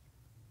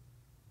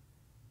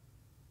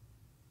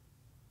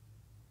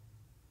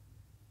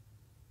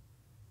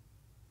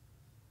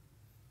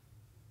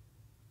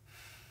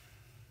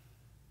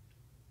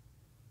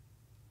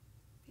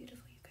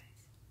 Beautiful, you guys.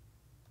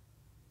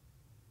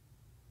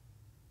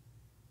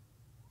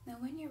 Now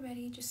when you're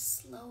ready,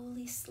 just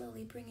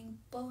slowly bringing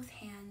both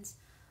hands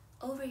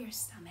over your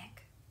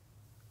stomach.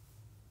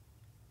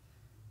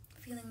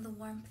 Feeling the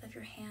warmth of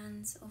your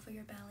hands over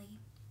your belly.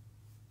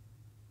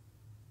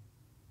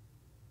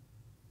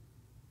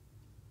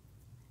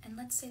 And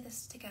let's say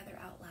this together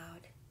out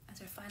loud as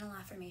our final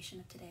affirmation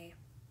of today.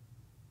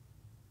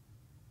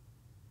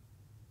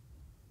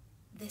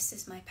 This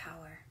is my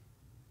power.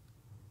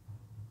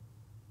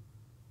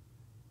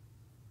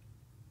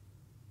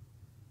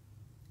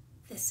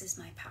 This is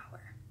my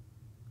power.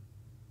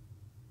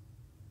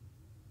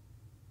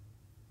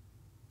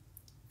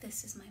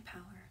 This is my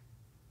power.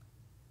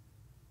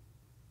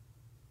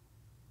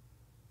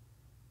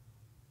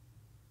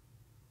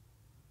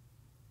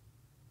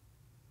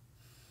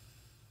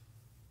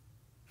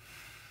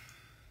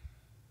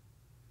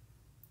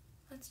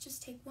 Let's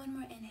just take one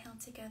more inhale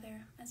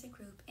together as a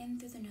group, in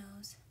through the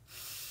nose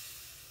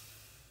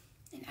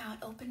and out,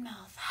 open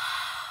mouth.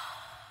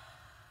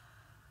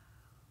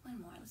 One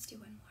more, let's do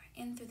one more.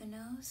 In through the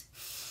nose,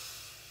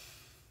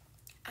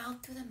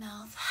 out through the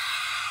mouth.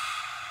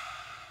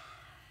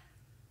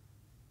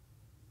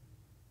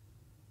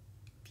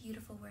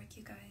 Beautiful work,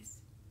 you guys.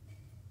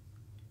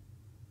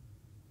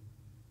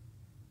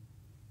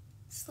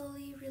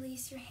 Slowly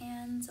release your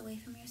hands away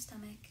from your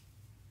stomach.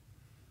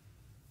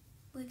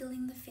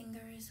 Wiggling the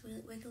fingers,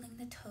 wiggling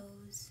the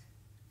toes.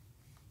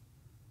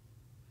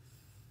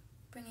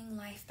 Bringing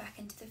life back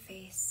into the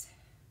face,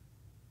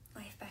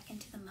 life back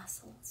into the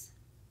muscles.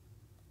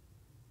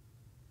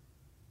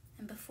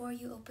 And before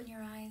you open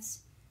your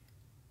eyes,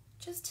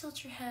 just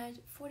tilt your head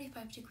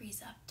 45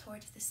 degrees up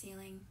towards the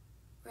ceiling.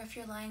 Or if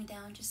you're lying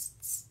down, just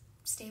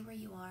stay where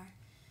you are.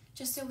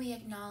 Just so we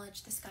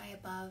acknowledge the sky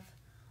above,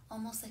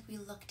 almost like we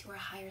look to our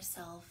higher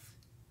self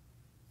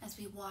as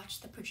we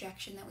watch the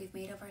projection that we've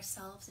made of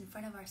ourselves in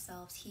front of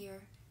ourselves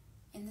here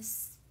in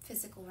this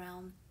physical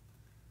realm,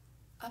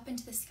 up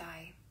into the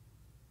sky,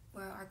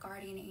 where our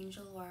guardian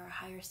angel or our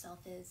higher self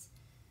is.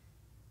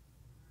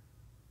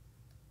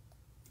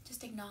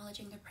 Just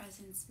acknowledging their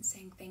presence and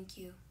saying thank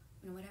you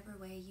in whatever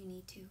way you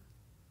need to.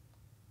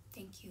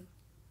 Thank you.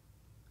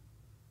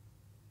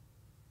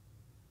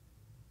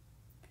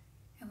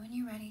 And when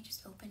you're ready,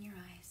 just open your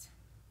eyes.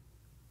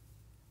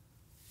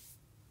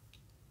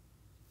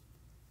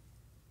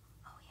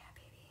 Oh yeah,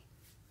 baby.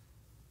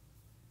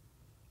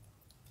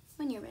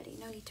 When you're ready,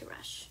 no need to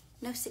rush.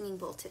 No singing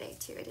bowl today,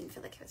 too. I didn't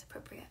feel like it was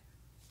appropriate.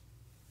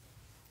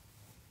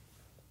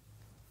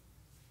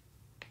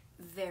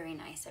 Very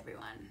nice,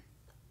 everyone.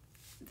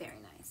 Very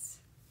nice.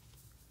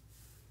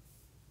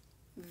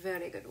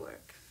 Very good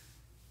work.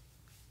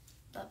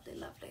 Lovely,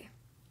 lovely.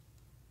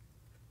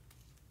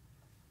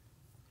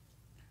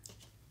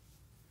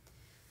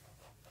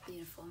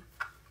 Beautiful.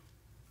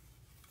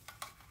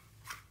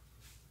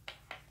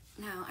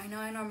 Now, I know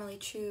I normally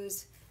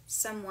choose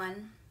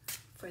someone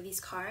for these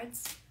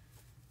cards,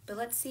 but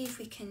let's see if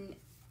we can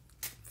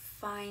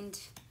find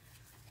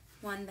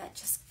one that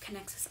just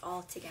connects us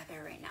all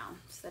together right now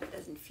so that it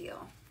doesn't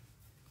feel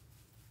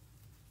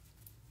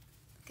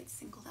like it's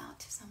singled out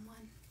to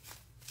someone.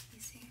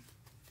 You see?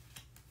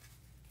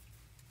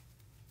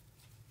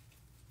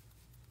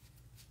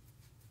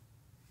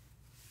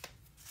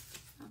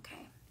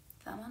 Okay,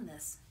 thumb on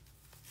this.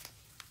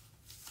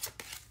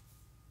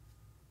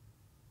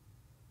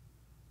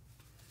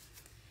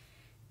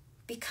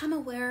 Become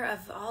aware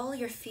of all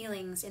your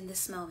feelings in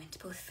this moment,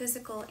 both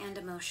physical and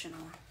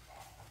emotional.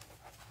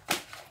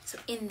 So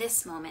in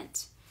this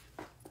moment,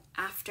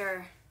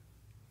 after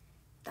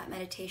that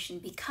meditation,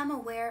 become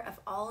aware of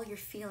all your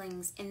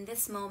feelings in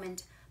this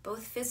moment,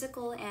 both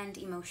physical and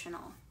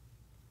emotional.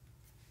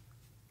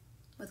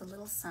 With a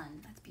little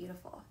sun, that's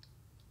beautiful.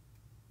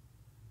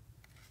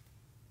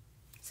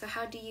 So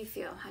how do you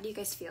feel? How do you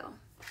guys feel?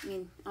 I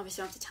mean,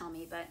 obviously you don't have to tell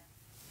me, but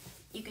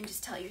you can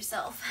just tell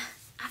yourself,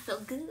 I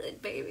feel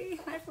good, baby.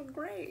 I feel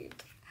great.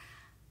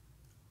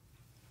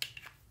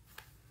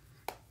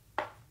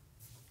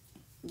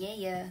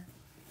 Yeah.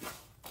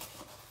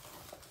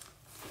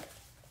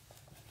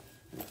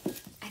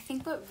 I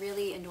think what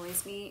really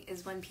annoys me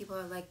is when people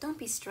are like, don't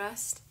be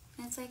stressed.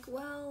 And it's like,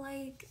 well,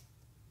 like,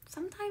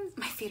 sometimes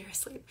my feet are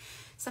asleep.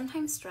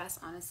 Sometimes stress,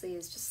 honestly,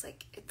 is just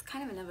like, it's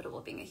kind of inevitable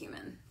being a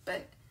human.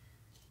 But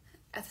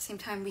at the same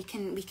time, we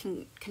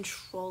can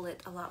control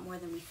it a lot more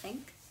than we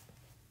think.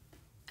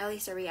 At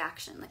least our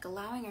reaction, like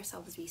allowing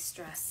ourselves to be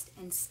stressed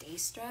and stay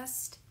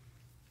stressed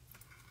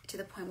to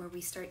the point where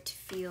we start to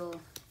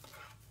feel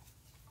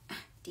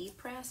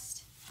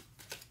depressed.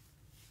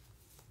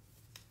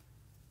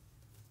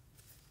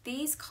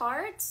 These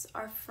cards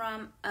are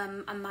from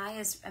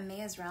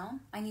Amaya's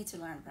Realm. I need to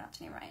learn to pronounce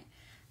her name right.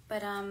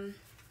 But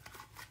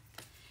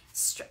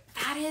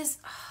that is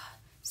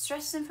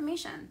stress is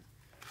information.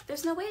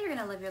 There's no way you're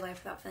gonna live your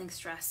life without feeling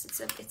stressed.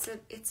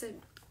 It's a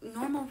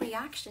normal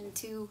reaction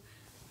to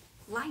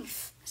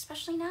life,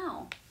 especially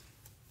now.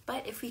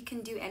 But if we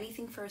can do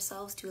anything for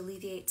ourselves to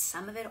alleviate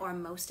some of it or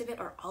most of it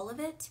or all of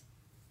it,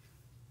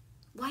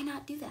 why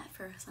not do that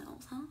for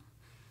ourselves, huh?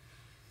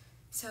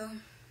 So,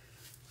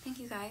 thank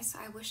you guys.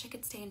 I wish I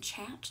could stay and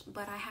chat,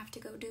 but I have to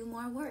go do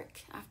more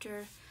work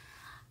after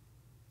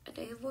a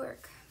day of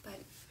work. But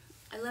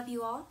I love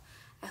you all.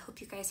 I hope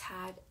you guys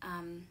had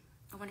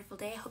a wonderful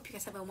day. I hope you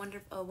guys have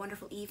a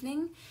wonderful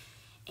evening.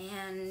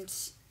 And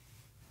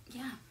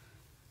yeah,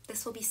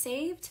 this will be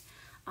saved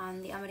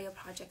on the Amadeo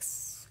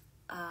Project's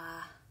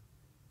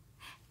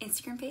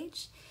Instagram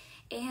page.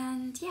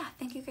 And yeah,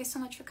 thank you guys so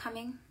much for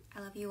coming. I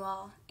love you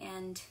all,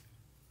 and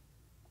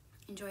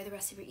enjoy the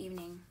rest of your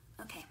evening.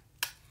 Okay.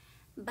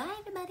 Bye,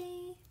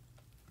 everybody.